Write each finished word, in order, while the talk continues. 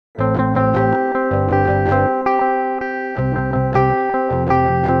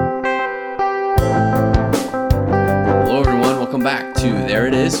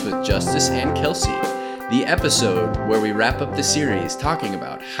Justice and Kelsey, the episode where we wrap up the series talking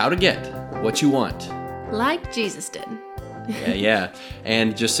about how to get what you want. Like Jesus did. Yeah.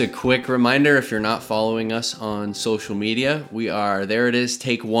 And just a quick reminder, if you're not following us on social media, we are, there it is,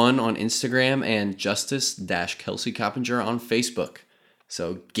 Take One on Instagram and Justice-Kelsey Coppinger on Facebook.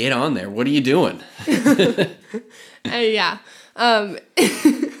 So get on there. What are you doing? Yeah.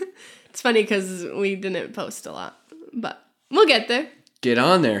 It's funny because we didn't post a lot, but we'll get there. Get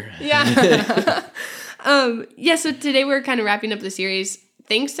on there. Yeah. So today we're kind of wrapping up the series.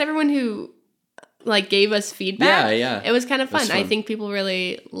 Thanks to everyone who gave us feedback. Yeah. It was kind of fun. I think people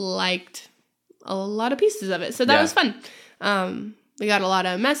really liked a lot of pieces of it. So that was fun. We got a lot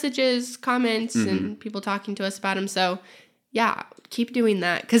of messages, comments, and people talking to us about them. So yeah, keep doing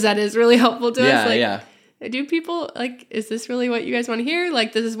that because that is really helpful to us. Do people, is this really what you guys want to hear?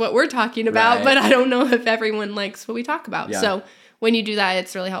 This is what we're talking about, but I don't know if everyone likes what we talk about. Yeah. So when you do that,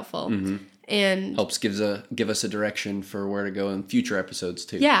 it's really helpful. Mm-hmm. And helps give us a direction for where to go in future episodes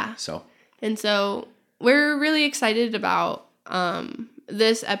too. Yeah. So we're really excited about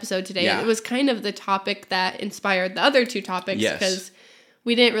this episode today. Yeah. It was kind of the topic that inspired the other two topics because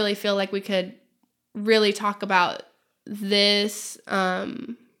we didn't really feel like we could really talk about this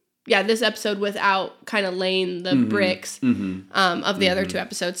this episode without kind of laying the bricks of the other two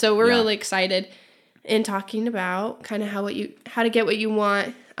episodes. So we're really excited in talking about kind of how to get what you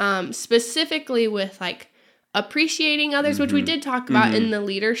want, specifically with appreciating others, which we did talk about in the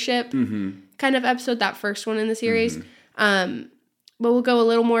leadership kind of episode, that first one in the series. But we'll go a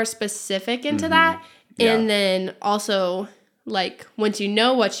little more specific into that. Yeah. And then also once you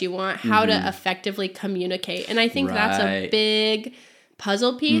know what you want, how to effectively communicate. And I think that's a big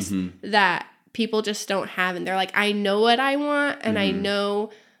puzzle piece that people just don't have. And they're like, I know what I want and I know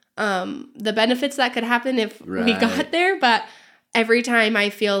the benefits that could happen if we got there. But every time I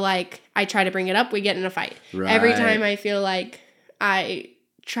feel like I try to bring it up, we get in a fight. Right. Every time I feel like I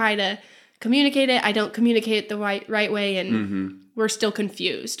try to communicate it, I don't communicate it the right way and we're still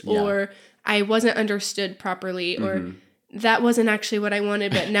confused or I wasn't understood properly or that wasn't actually what I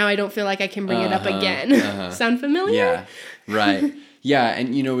wanted, but now I don't feel like I can bring it up again. Sound familiar? Yeah, right. Yeah, and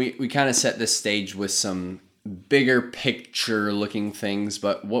we kind of set this stage with some bigger picture looking things,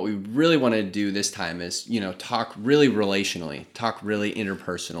 but what we really want to do this time is, talk really relationally, talk really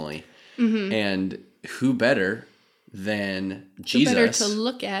interpersonally. And who better than Jesus? Who better to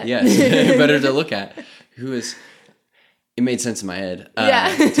look at? Yes, who better to look at? It made sense in my head.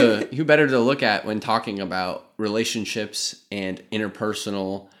 Who better to look at when talking about relationships and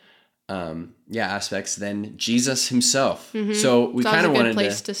interpersonal aspects than Jesus himself. So we kind of wanted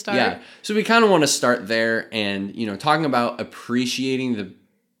place to start. Yeah. So we kind of want to start there and, talking about appreciating the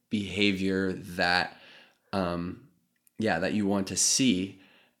behavior that that you want to see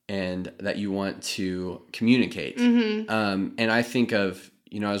and that you want to communicate. And I think of,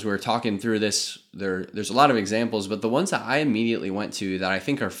 as we were talking through this, there's a lot of examples, but the ones that I immediately went to that I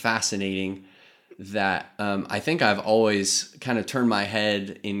think are fascinating that I think I've always kind of turned my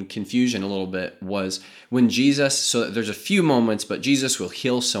head in confusion a little bit was when Jesus, so there's a few moments, but Jesus will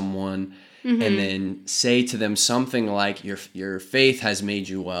heal someone and then say to them something like, your faith has made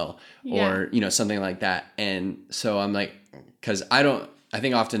you well, or, something like that. And so I'm like, because I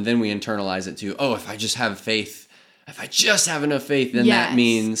think often then we internalize it to, if I just have faith, if I just have enough faith, then that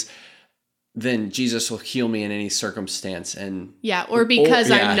means then Jesus will heal me in any circumstance. And or because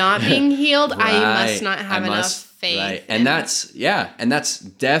I'm not being healed, I must not have enough faith. Right. And that's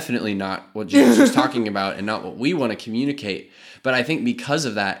definitely not what Jesus was talking about and not what we want to communicate. But I think because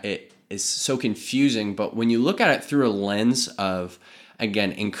of that, it is so confusing. But when you look at it through a lens of,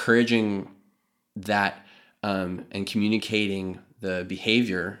 again, encouraging that and communicating the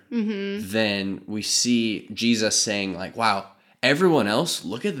behavior, then we see Jesus saying wow, everyone else,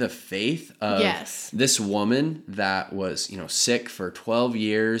 look at the faith of this woman that was, sick for 12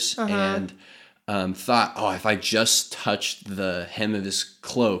 years and thought, if I just touched the hem of his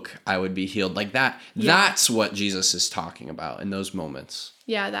cloak, I would be healed. Like that. Yeah. That's what Jesus is talking about in those moments.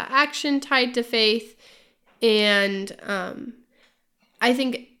 Yeah, that action tied to faith. And I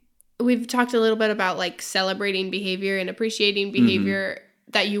think we've talked a little bit about celebrating behavior and appreciating behavior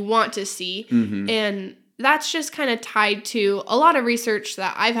that you want to see. And that's just kind of tied to a lot of research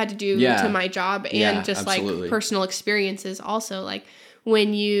that I've had to do to my job and just absolutely. Personal experiences also.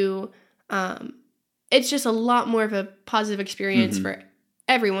 When you, it's just a lot more of a positive experience for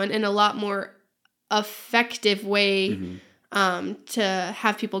everyone and a lot more effective way to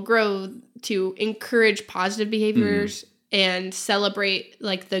have people grow, to encourage positive behaviors and celebrate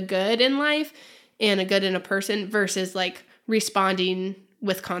the good in life and a good in a person versus responding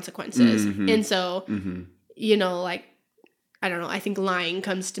with consequences. Mm-hmm. And so, mm-hmm. you know, like, I don't know, I think lying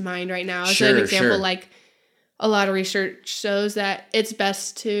comes to mind right now as Sure, an example. sure. Like, a lot of research shows that it's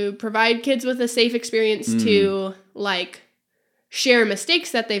best to provide kids with a safe experience to, like, share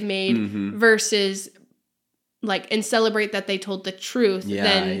mistakes that they've made versus, like, and celebrate that they told the truth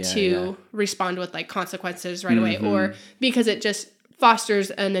than to respond with, like, consequences right away. Or because it just fosters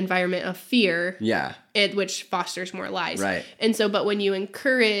an environment of fear. Yeah. Which fosters more lies. Right. And so, but when you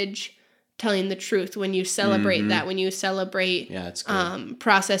encourage telling the truth, when you celebrate that, when you celebrate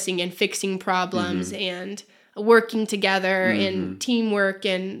processing and fixing problems and working together and teamwork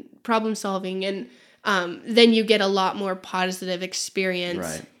and problem solving, and then you get a lot more positive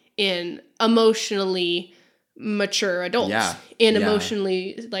experience in emotionally mature adults and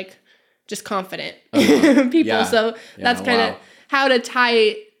emotionally, like, just confident people. So that's kind of how to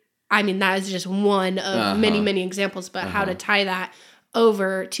tie. I mean, that is just one of many, many examples, but how to tie that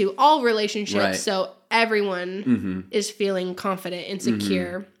over to all relationships so everyone is feeling confident and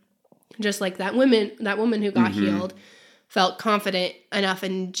secure. Just like that woman who got healed felt confident enough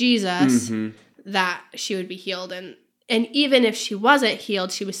in Jesus that she would be healed. And even if she wasn't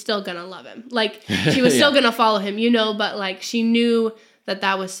healed, she was still going to love him. Like, she was still going to follow him, you know, but, like, she knew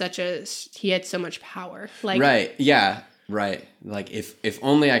that was he had so much power. Like, right. Yeah. Right. Like, if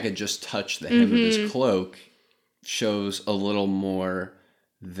only I could just touch the hem of his cloak, shows a little more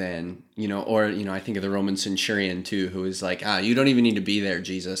than, you know, or, you know, I think of the Roman centurion too, who is like, you don't even need to be there,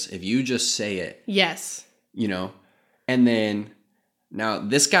 Jesus. If you just say it. Yes. You know, and then now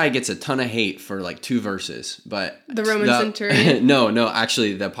this guy gets a ton of hate for like 2 verses, but the Roman centurion. No,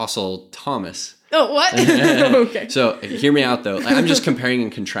 actually the Apostle Thomas. Oh, what? Okay. So hear me out though. Like, I'm just comparing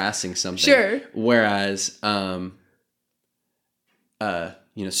and contrasting something. Sure. Whereas,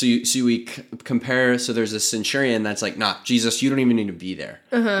 you know, so we compare. So there's a centurion that's like, nah, Jesus, you don't even need to be there,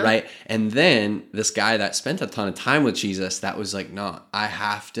 right? And then this guy that spent a ton of time with Jesus, that was like, nah, I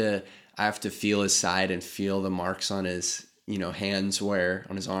have to feel his side and feel the marks on his, you know, hands,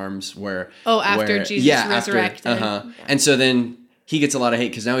 on his arms, after Jesus resurrected. And so then he gets a lot of hate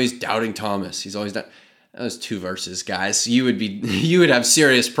because now he's doubting Thomas. He's always That was 2 verses, guys. You would have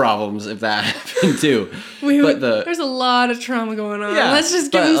serious problems if that happened too. There's a lot of trauma going on. Yeah, let's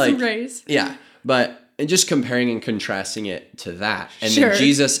just give him some grace. Yeah, and just comparing and contrasting it to that, and then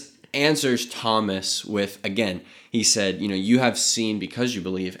Jesus answers Thomas with, again, he said, you know, you have seen because you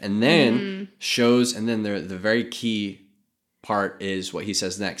believe, and then shows, and then the very key part is what he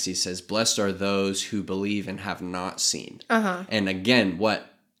says next. He says, "Blessed are those who believe and have not seen." And again,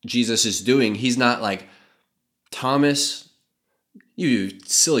 what Jesus is doing, he's not like, Thomas, you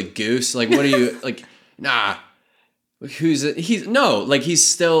silly goose. Like, what are you, like, nah, who's it? He's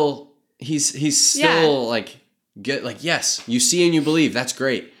still like, good. Like, yes, you see and you believe. That's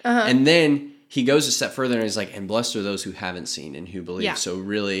great. And then he goes a step further and he's like, and blessed are those who haven't seen and who believe. Yeah. So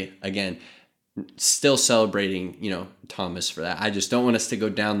really, again, still celebrating, you know, Thomas for that. I just don't want us to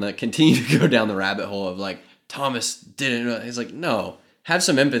continue to go down the rabbit hole of like, Thomas didn't know. He's like, no, have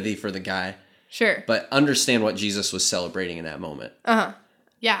some empathy for the guy. Sure. But understand what Jesus was celebrating in that moment.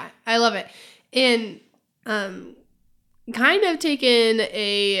 Yeah, I love it. And kind of taken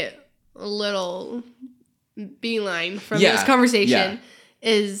a little beeline from this conversation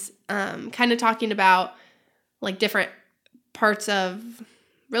is kind of talking about like different parts of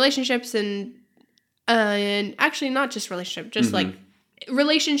relationships and actually not just relationship, just like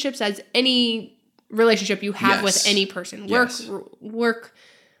relationships as any relationship you have with any person. Work,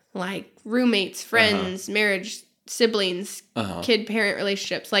 like roommates, friends, marriage, siblings, kid-parent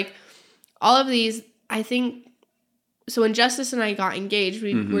relationships. Like all of these, I think, so when Justice and I got engaged,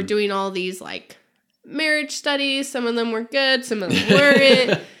 we were doing all these like marriage studies. Some of them were good, some of them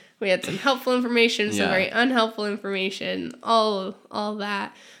weren't. We had some helpful information, some very unhelpful information, all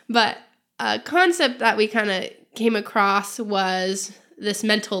that. But a concept that we kind of came across was this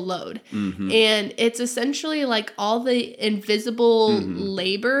mental load. And it's essentially like all the invisible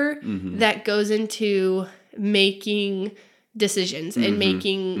labor that goes into making decisions and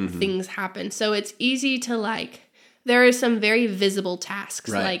making things happen. So it's easy to like, there are some very visible tasks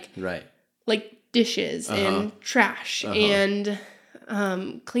like dishes and trash and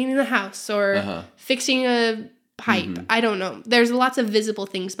cleaning the house or fixing a pipe. I don't know. There's lots of visible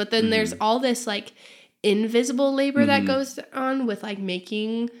things, but then there's all this like invisible labor that goes on with like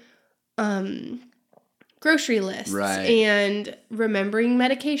making grocery lists and remembering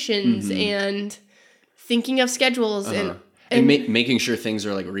medications and thinking of schedules and making sure things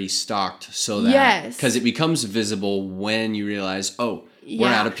are like restocked so that because it becomes visible when you realize, oh, we're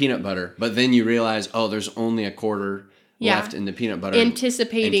out of peanut butter, but then you realize, oh, there's only a quarter left in the peanut butter.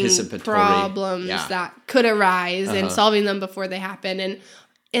 Anticipating problems that could arise and solving them before they happen.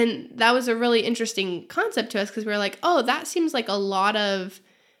 And that was a really interesting concept to us because we were like, oh, that seems like a lot of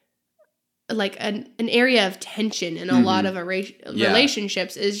like an area of tension in a lot of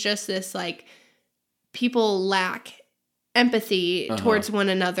relationships is just this like people lack empathy towards one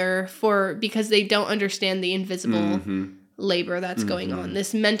another because they don't understand the invisible labor that's going on,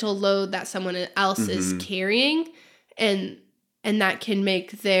 this mental load that someone else is carrying, and that can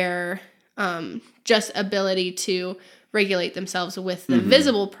make their just ability to regulate themselves with the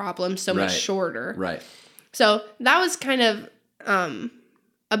visible problem so much shorter. Right. So that was kind of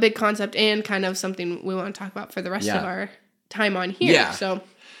a big concept and kind of something we want to talk about for the rest of our time on here. Yeah. So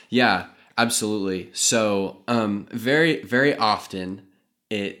yeah, absolutely. So very, very often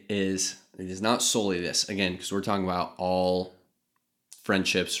it is not solely this, again, because we're talking about all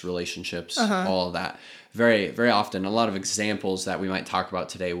friendships, relationships, all of that. Very, very often, a lot of examples that we might talk about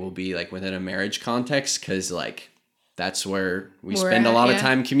today will be like within a marriage context, because like that's where we spend a lot of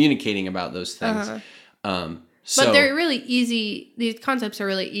time communicating about those things. But they're really easy. These concepts are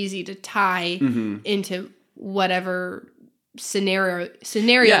really easy to tie into whatever scenario you're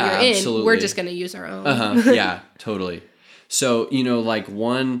in. Absolutely. We're just going to use our own. Yeah, totally. So, like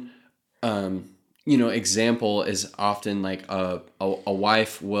one, example is often like a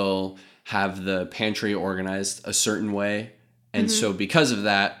wife will have the pantry organized a certain way. And so because of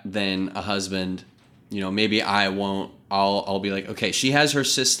that, then a husband, maybe I won't, I'll be like, okay, she has her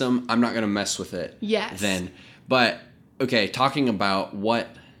system. I'm not going to mess with it. Yes. Then, but okay, talking about what,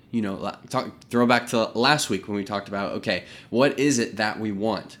 throw back to last week when we talked about, okay, what is it that we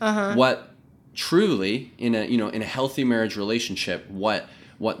want? What truly in a healthy marriage relationship, what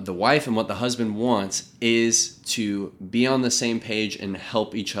the wife and what the husband wants is to be on the same page and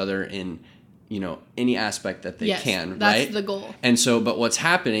help each other in, any aspect that they can, right? That's the goal. And so, but what's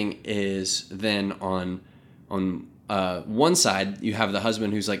happening is then on one side, you have the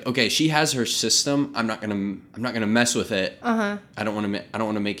husband who's like, okay, she has her system. I'm not gonna mess with it. I don't want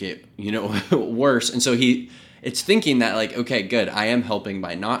to make it, worse. And so it's thinking that like, okay, good, I am helping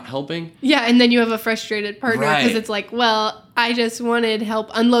by not helping. Yeah, and then you have a frustrated partner because it's like, well, I just wanted help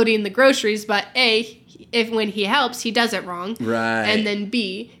unloading the groceries, but A, when he helps, he does it wrong. Right. And then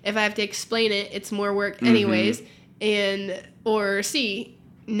B, if I have to explain it, it's more work anyways. Or C,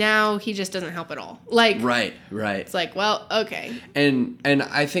 now he just doesn't help at all. Like right. It's like, well, okay. And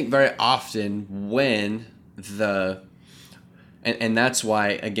I think very often when and that's why,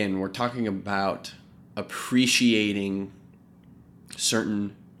 again, we're talking about appreciating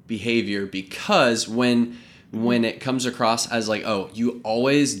certain behavior, because when it comes across as like, oh, you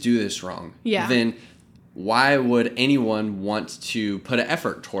always do this wrong, then why would anyone want to put an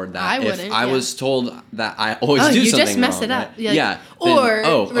effort toward that? If I was told that I always do something wrong. Oh, you just mess it up. Right?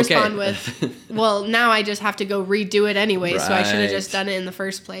 Or respond with, well, now I just have to go redo it anyway, so I should have just done it in the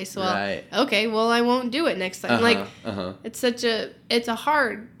first place. Well, okay, well, I won't do it next time. It's a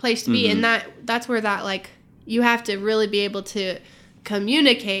hard place to be, and that's where that, like, you have to really be able to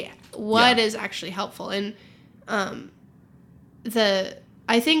communicate what is actually helpful. And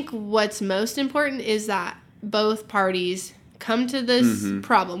I think what's most important is that both parties come to this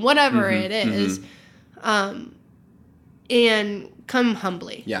problem, whatever it is, and come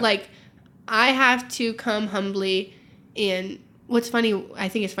humbly. Yeah. Like, I have to come humbly. And what's funny, I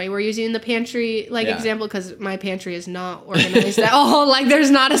think it's funny, we're using the pantry example because my pantry is not organized at all. Like,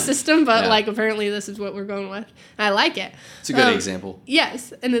 there's not a system, but like apparently this is what we're going with. I like it. It's a good example.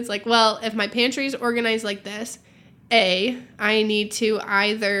 Yes. And it's like, well, if my pantry is organized like this, I need to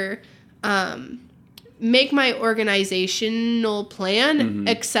either make my organizational plan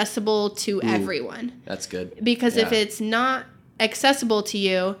accessible to everyone. That's good. Because if it's not accessible to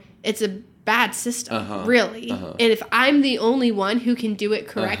you, it's a bad system, really. And if I'm the only one who can do it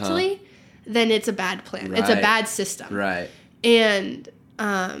correctly, then it's a bad plan. Right. It's a bad system. Right. And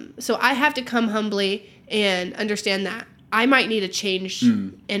so I have to come humbly and understand that I might need to change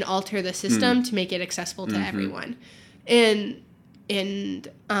and alter the system to make it accessible to everyone. And then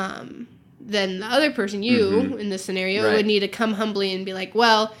the other person, you, in this scenario, would need to come humbly and be like,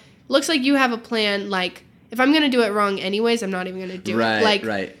 well, looks like you have a plan. Like, if I'm going to do it wrong anyways, I'm not even going to do it. Like,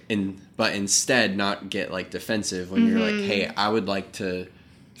 right. But instead not get, like, defensive when you're like, hey, I would like to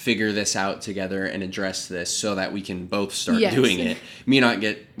figure this out together and address this so that we can both start doing it. Me not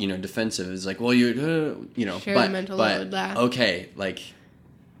get, defensive is like, well, share the mental load, okay, like,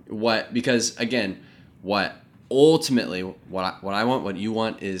 what, because, again, what ultimately what I want, what you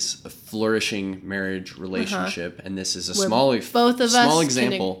want, is a flourishing marriage relationship, and this is a small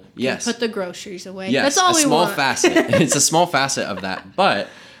example. Yes, put the groceries away. Yes, that's all we want. Facet. It's a small facet of that, but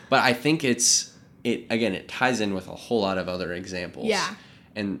I think it ties in with a whole lot of other examples. Yeah.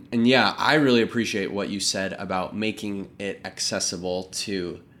 And yeah, I really appreciate what you said about making it accessible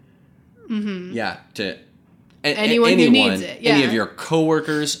to to anyone who needs it. Yeah. Any of your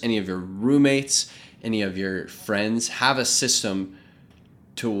coworkers, any of your roommates, any of your friends. Have a system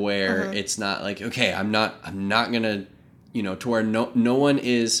to where it's not like, okay, I'm not gonna, to where no one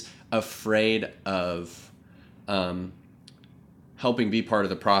is afraid of helping be part of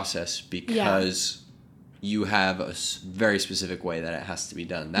the process because you have a very specific way that it has to be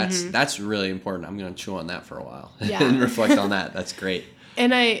done. That's really important. I'm going to chew on that for a while and reflect on that. That's great.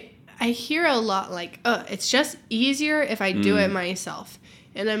 And I hear a lot like, oh, it's just easier if I do it myself.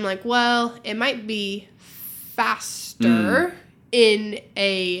 And I'm like, well, it might be faster in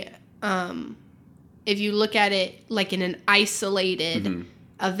a, if you look at it like in an isolated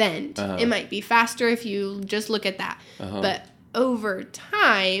event, it might be faster if you just look at that. But over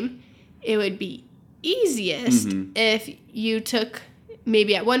time, it would be easiest if you took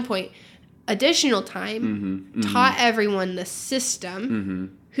maybe at one point additional time, taught everyone the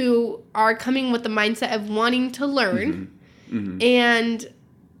system who are coming with the mindset of wanting to learn, and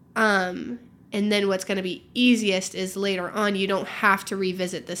then what's going to be easiest is later on you don't have to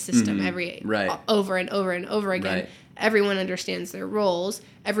revisit the system over and over and over again. Right. Everyone understands their roles.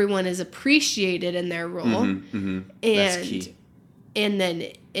 Everyone is appreciated in their role, and that's key. And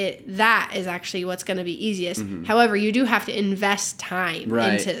then that is actually what's going to be easiest. However, you do have to invest time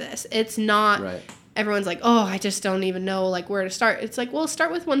into this. It's not everyone's like, oh, I just don't even know like where to start. It's like, well,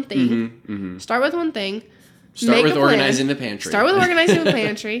 start with one thing. Start with one thing. Start with organizing the pantry. Start with organizing the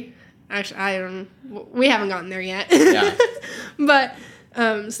pantry. Actually, we haven't gotten there yet. But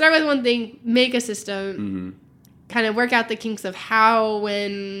start with one thing. Make a system. Kind of work out the kinks of how,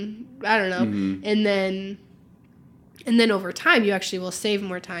 when, I don't know, and then over time, you actually will save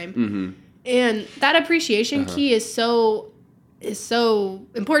more time. And that appreciation key is so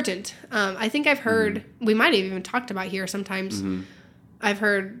important. I think I've heard, we might have even talked about here sometimes, I've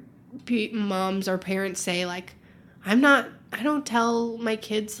heard moms or parents say, like, I don't tell my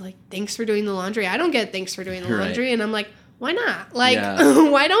kids, like, thanks for doing the laundry. I don't get thanks for doing the laundry. And I'm like, why not? Like,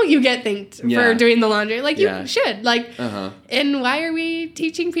 why don't you get thanked for doing the laundry? Like, you should. Like, and why are we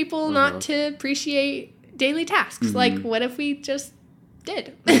teaching people not to appreciate daily tasks? Like, what if we just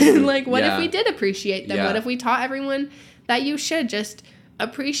did? Like, what if we did appreciate them? What if we taught everyone that you should just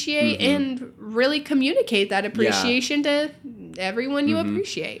appreciate and really communicate that appreciation to everyone you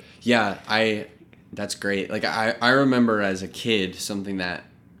appreciate? That's great. Like, I remember as a kid, something that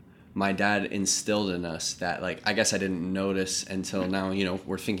my dad instilled in us that, like, I guess I didn't notice until now,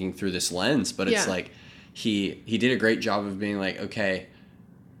 we're thinking through this lens, but it's like he did a great job of being like, okay,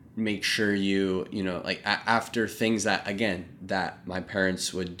 make sure like after things that my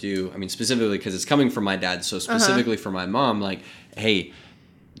parents would do. I mean, specifically because it's coming from my dad. So specifically for my mom, like, hey,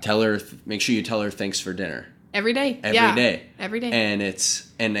 make sure you tell her thanks for dinner. Every day. Every day.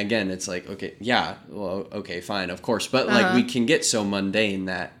 And again, it's like, okay, well, okay, fine, of course. But like, we can get so mundane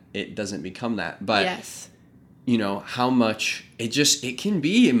that it doesn't become that. But, how much it can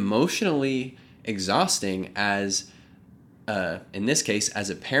be emotionally exhausting as, in this case, as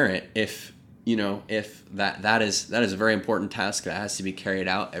a parent, if that is a very important task that has to be carried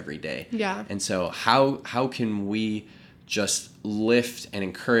out every day. Yeah. And so how can we just lift and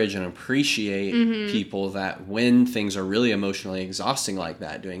encourage and appreciate people that when things are really emotionally exhausting like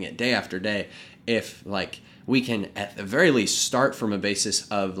that, doing it day after day, if like we can at the very least start from a basis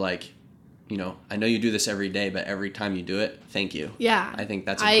of like, I know you do this every day, but every time you do it, thank you. Yeah. I think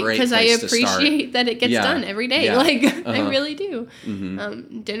that's a great place to start. Because I appreciate that it gets done every day. Yeah. Like, I really do.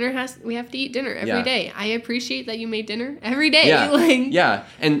 We have to eat dinner every day. I appreciate that you made dinner every day. Yeah.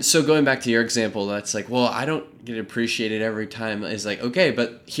 And so going back to your example, that's like, well, I don't get appreciated every time. Is like, okay,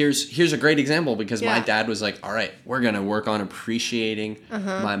 but here's a great example because my dad was like, all right, we're going to work on appreciating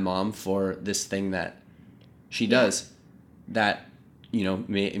my mom for this thing that she does that,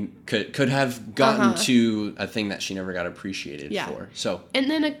 could have gotten to a thing that she never got appreciated for. So, and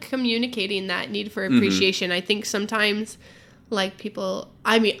then communicating that need for appreciation. I think sometimes, like, people.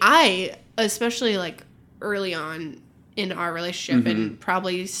 I mean, I especially like early on in our relationship, and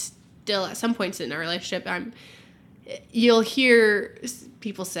probably still at some points in our relationship, you'll hear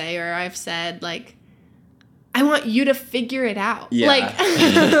people say, or I've said, like, I want you to figure it out. Yeah.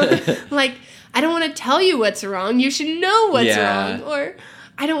 Like, like, I don't want to tell you what's wrong. You should know what's wrong. Or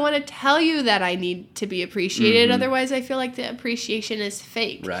I don't want to tell you that I need to be appreciated. Otherwise, I feel like the appreciation is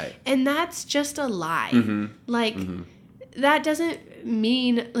fake. Right. And that's just a lie. Like, that doesn't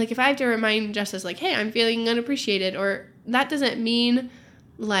mean, like, if I have to remind Justice, like, hey, I'm feeling unappreciated, or that doesn't mean,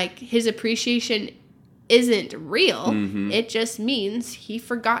 like, his appreciation isn't real. It just means he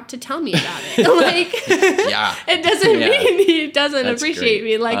forgot to tell me about it. Like, it doesn't mean he doesn't appreciate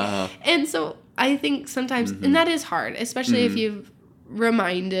me. Like, and so I think sometimes, and that is hard, especially if you've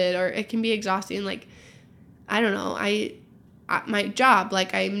reminded, or it can be exhausting. Like, I don't know, my job,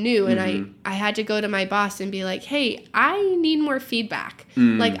 like, I'm new, and I had to go to my boss and be like, hey, I need more feedback.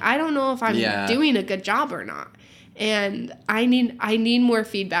 Like, I don't know if I'm doing a good job or not, and I need more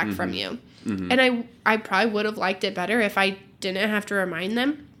feedback from you. And I probably would have liked it better if I didn't have to remind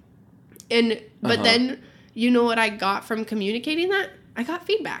them. But then, you know what I got from communicating that? I got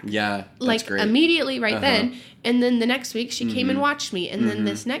feedback. Yeah, that's like great. Immediately right then. And then the next week she came and watched me. And then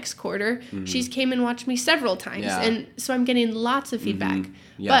this next quarter, she's came and watched me several times. Yeah. And so I'm getting lots of feedback.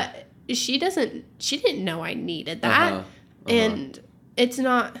 Yeah. But she didn't know I needed that. And it's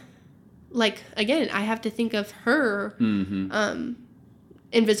not, like, again, I have to think of her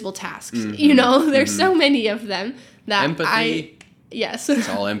invisible tasks. You know, there's so many of them that empathy. Yes. It's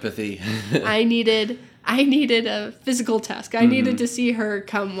all empathy. I needed a physical task. I needed to see her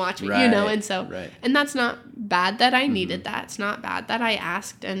come watch me, you know, and so, and that's not bad that I needed that. It's not bad that I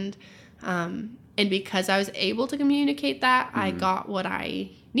asked, and because I was able to communicate that, I got what I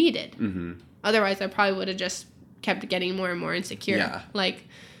needed. Otherwise, I probably would have just kept getting more and more insecure. Yeah. Like,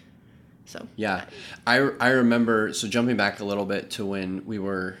 so. Yeah. I remember, so jumping back a little bit to when we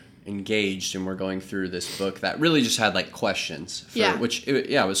were engaged and we're going through this book that really just had like questions which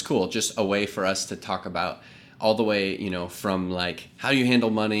it was cool, just a way for us to talk about all the way, you know, from like how do you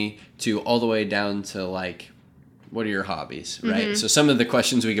handle money to all the way down to like what are your hobbies, right? So some of the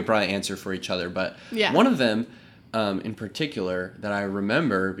questions we could probably answer for each other, but one of them in particular that I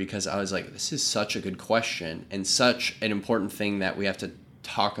remember, because I was like, this is such a good question and such an important thing that we have to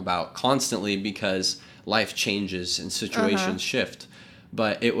talk about constantly because life changes and situations shift.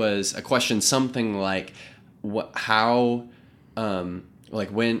 But it was a question something like, in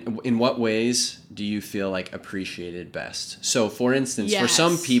what ways do you feel like appreciated best? So for instance, for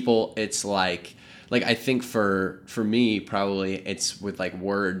some people, it's like I think for me, probably it's with like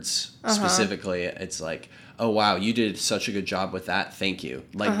words specifically. It's like, oh, wow, you did such a good job with that. Thank you.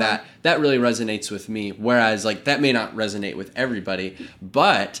 Like that really resonates with me. Whereas like that may not resonate with everybody,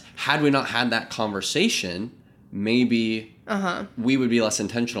 but had we not had that conversation, maybe we would be less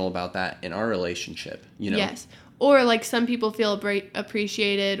intentional about that in our relationship, you know? Yes. Or like some people feel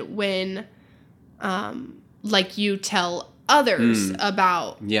appreciated when like you tell others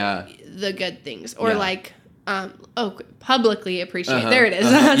about the good things, or like publicly appreciated. There it is.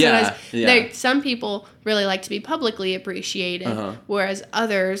 That's some people really like to be publicly appreciated, whereas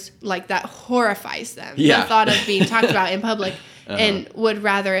others, like, that horrifies them. The thought of being talked about in public, and would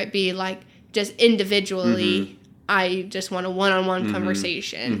rather it be like just individually. I just want a one-on-one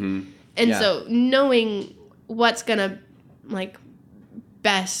conversation. And so knowing what's going to, like,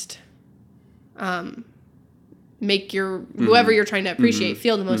 best make your whoever you're trying to appreciate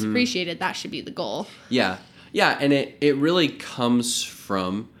feel the most appreciated, that should be the goal. Yeah. Yeah, and it really comes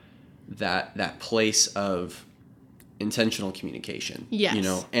from that place of intentional communication. Yes. You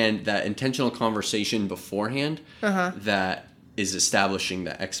know, and that intentional conversation beforehand that is establishing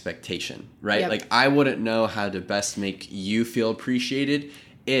the expectation, right? Yep. Like, I wouldn't know how to best make you feel appreciated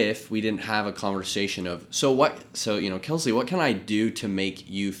if we didn't have a conversation of, so you know, Kelsey, what can I do to make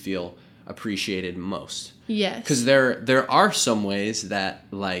you feel appreciated most? Yes. Because there are some ways that,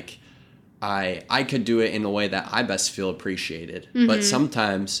 like, I could do it in a way that I best feel appreciated. But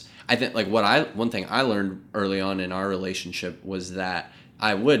sometimes I think, like, one thing I learned early on in our relationship was that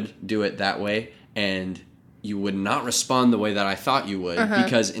I would do it that way, and you would not respond the way that I thought you would,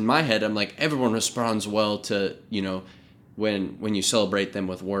 because in my head, I'm like, everyone responds well to, you know, when you celebrate them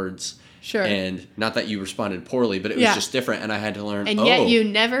with words. Sure. And not that you responded poorly, but it was just different, and I had to learn, and yet you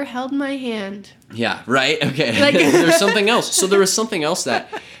never held my hand. Yeah, right? Okay. Like, there's something else. So there was something else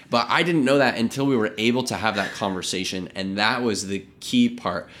but I didn't know that until we were able to have that conversation, and that was the key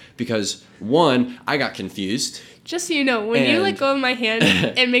part, because, one, I got confused. Just so you know, when you let go of my hand,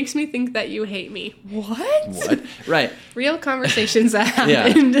 it makes me think that you hate me. What? Right. Real conversations that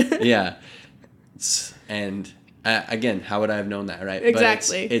happened. Yeah. And again, how would I have known that, right?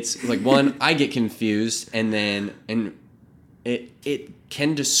 Exactly. But it's like, one, I get confused, and it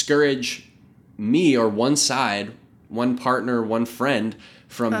can discourage me or one side, one partner, one friend,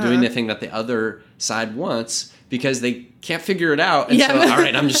 from doing the thing that the other side wants, because they can't figure it out. And so, all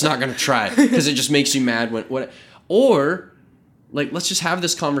right, I'm just not going to try because it just makes you mad or like, let's just have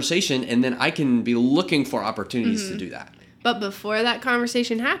this conversation and then I can be looking for opportunities to do that. But before that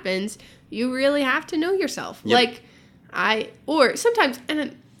conversation happens, you really have to know yourself. Yep. Or sometimes,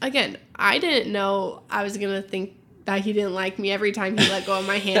 and again, I didn't know I was going to think that he didn't like me every time he let go of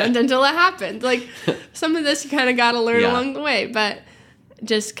my hand until it happened. Like, some of this you kind of got to learn along the way, but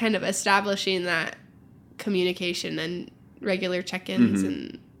just kind of establishing that communication and regular check-ins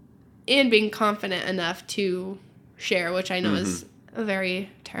and being confident enough to share, which I know is a very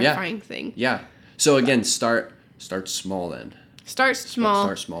terrifying thing. Yeah. So again, start small then. Start small.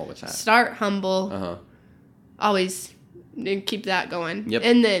 Start small with that. Start humble. Always keep that going. Yep.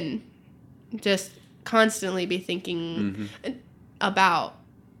 And then just constantly be thinking about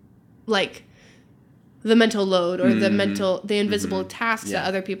like the mental load or the invisible tasks that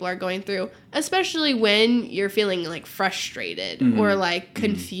other people are going through, especially when you're feeling like frustrated or like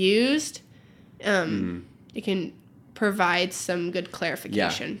confused. It can provide some good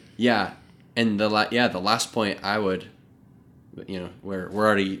clarification. Yeah. And the last point I would,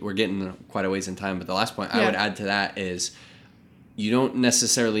 we're getting quite a ways in time, but the last point I would add to that is you don't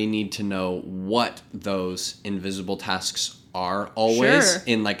necessarily need to know what those invisible tasks are always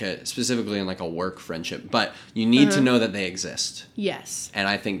specifically in like a work friendship, but you need to know that they exist. Yes. And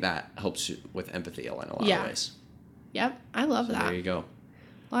I think that helps you with empathy in a lot of ways. Yep. I love that. There you go.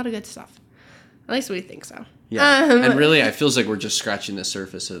 A lot of good stuff. At least we think so. Yeah. And really, it feels like we're just scratching the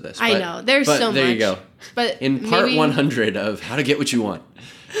surface of this. I know. There's so much. There you go. But in part 100 of how to get what you want.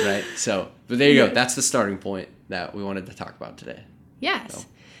 Right? So, but there you go. That's the starting point that we wanted to talk about today. Yes. So.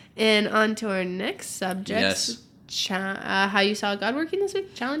 And on to our next subject. Yes. How you saw God working this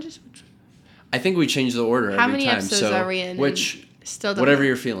week? Challenges? I think we changed the order every time. How many episodes are we in? Which, still don't whatever know.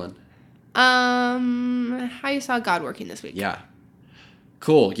 you're feeling. How you saw God working this week? Yeah.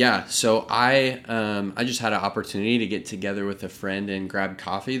 Cool. Yeah. So I just had an opportunity to get together with a friend and grab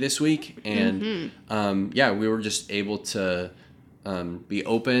coffee this week. And we were just able to be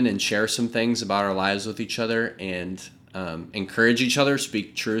open and share some things about our lives with each other and encourage each other,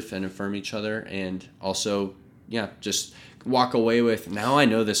 speak truth and affirm each other. And also, just walk away with, now I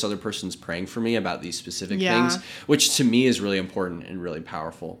know this other person's praying for me about these specific things, which to me is really important and really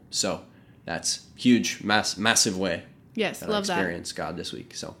powerful. So that's huge, massive way. Yes, love that. I experienced God this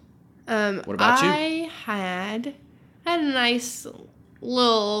week. So, what about you? I had a nice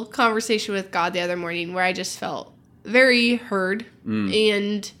little conversation with God the other morning where I just felt very heard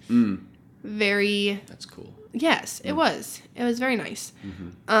and very... That's cool. Yes, it was. It was very nice.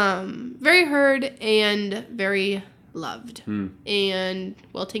 Very heard and very loved and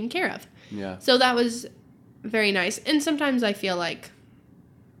well taken care of. Yeah. So that was very nice. And sometimes I feel like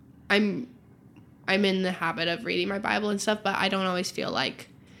I'm in the habit of reading my Bible and stuff, but I don't always feel like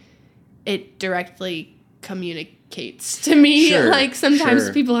it directly communicates to me. Sure, like sometimes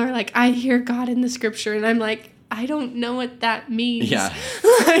people are like, I hear God in the scripture, and I'm like, I don't know what that means. Yeah.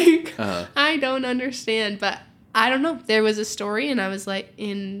 I don't understand, but I don't know. There was a story, and I was like,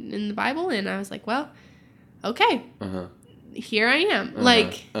 in the Bible, and I was like, well, okay, here I am.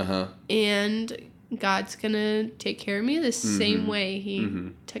 And God's gonna take care of me the same way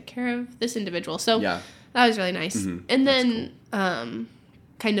He took care of this individual. So that was really nice. And then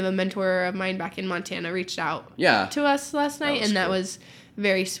kind of a mentor of mine back in Montana reached out to us last night, and that was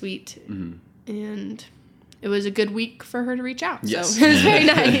very sweet. And it was a good week for her to reach out. Yes. So it was very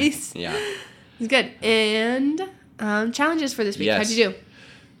nice. Yeah. It was good. And challenges for this week. How'd you do?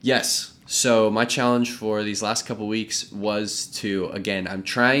 Yes. So my challenge for these last couple weeks was to, again,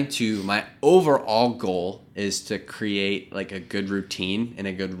 my overall goal is to create like a good routine and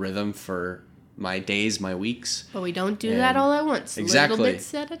a good rhythm for my days, my weeks. But we don't do that all at once. Exactly. Little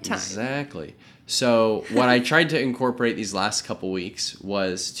bits at a time. Exactly. So what I tried to incorporate these last couple weeks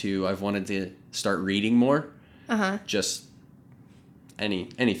was I've wanted to start reading more. Just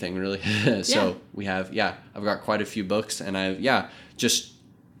anything really. So we have, I've got quite a few books, and I've, just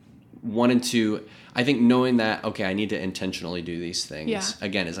wanted to, I think knowing that, okay, I need to intentionally do these things. Yeah.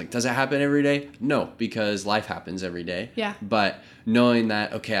 Again, it's like, does it happen every day? No, because life happens every day. Yeah. But knowing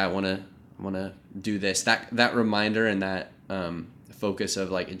that, okay, I want to do this, that reminder and that focus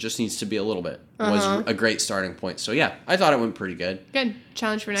of like, it just needs to be a little bit was a great starting point. So yeah, I thought it went pretty good. Good.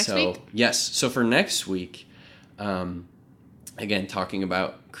 Challenge for next week? Yes. So for next week, again, talking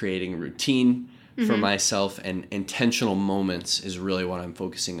about creating a routine for myself, and intentional moments is really what I'm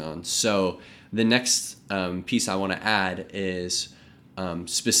focusing on. So the next piece I want to add is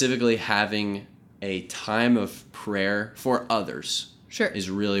specifically having a time of prayer for others. Sure. Is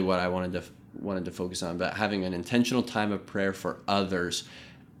really what I wanted to wanted to focus on, but having an intentional time of prayer for others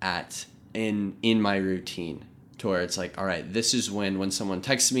in my routine, to where it's like, all right, this is when someone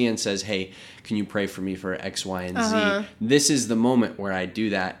texts me and says, hey, can you pray for me for X, Y, and Z? This is the moment where I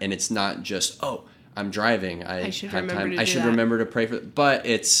do that, and it's not just, oh, I'm driving, I should have remember time, I should remember to pray for, but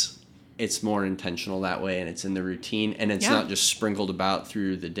it's more intentional that way, and it's in the routine, and it's not just sprinkled about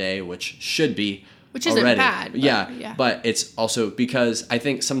through the day, which should be. Which isn't bad. But, but it's also because I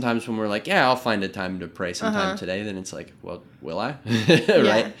think sometimes when we're like, I'll find a time to pray sometime today, then it's like, well, will I?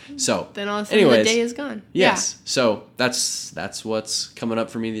 Right? So then all of a sudden the day is gone. Yes. Yeah. So that's what's coming up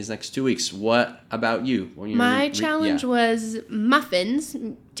for me these next 2 weeks. What about you? My challenge was muffins,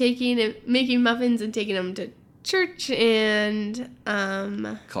 making muffins and taking them to church, and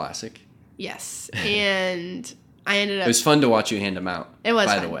classic. Yes. And I ended up. It was fun to watch you hand them out. It was.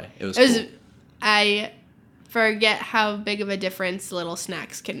 By fun. The way, it was cool. I forget how big of a difference little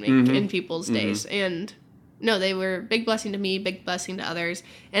snacks can make in people's days. And no, they were a big blessing to me, big blessing to others.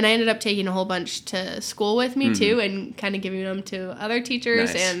 And I ended up taking a whole bunch to school with me too, and kind of giving them to other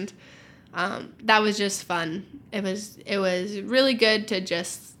teachers. Nice. And that was just fun. It was really good to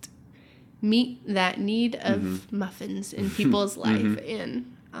just meet that need of muffins in people's life.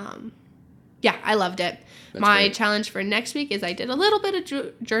 And I loved it. That's my great. Challenge for next week is I did a little bit of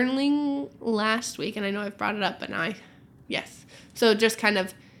journaling last week, and I know I've brought it up, but so just kind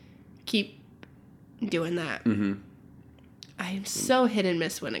of keep doing that. I am so hit and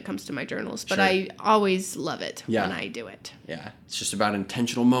miss when it comes to my journals, but I always love it when I do it. Yeah, it's just about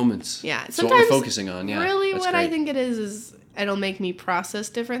intentional moments. Yeah, that's what we're focusing on. Yeah, really what great. I think it is it'll make me process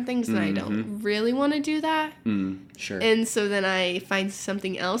different things, and I don't really want to do that. Sure. And so then I find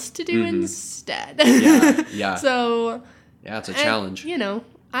something else to do instead. Yeah. So. Yeah, it's a challenge.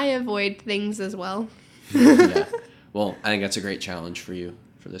 I avoid things as well. Yeah. Well, I think that's a great challenge for you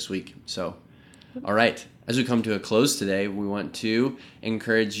for this week. So, all right. As we come to a close today, we want to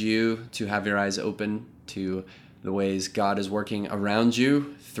encourage you to have your eyes open to the ways God is working around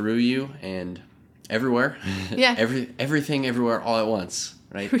you, through you, and everywhere. Yeah. Everything, everywhere, all at once,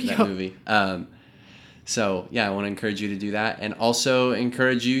 right? That movie. So, I want to encourage you to do that, and also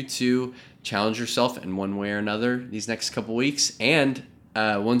encourage you to challenge yourself in one way or another these next couple weeks. And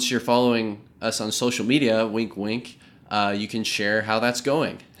once you're following us on social media, wink, wink, you can share how that's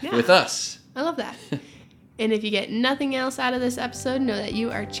going with us. I love that. And if you get nothing else out of this episode, know that you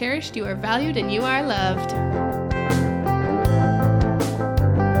are cherished, you are valued, and you are loved.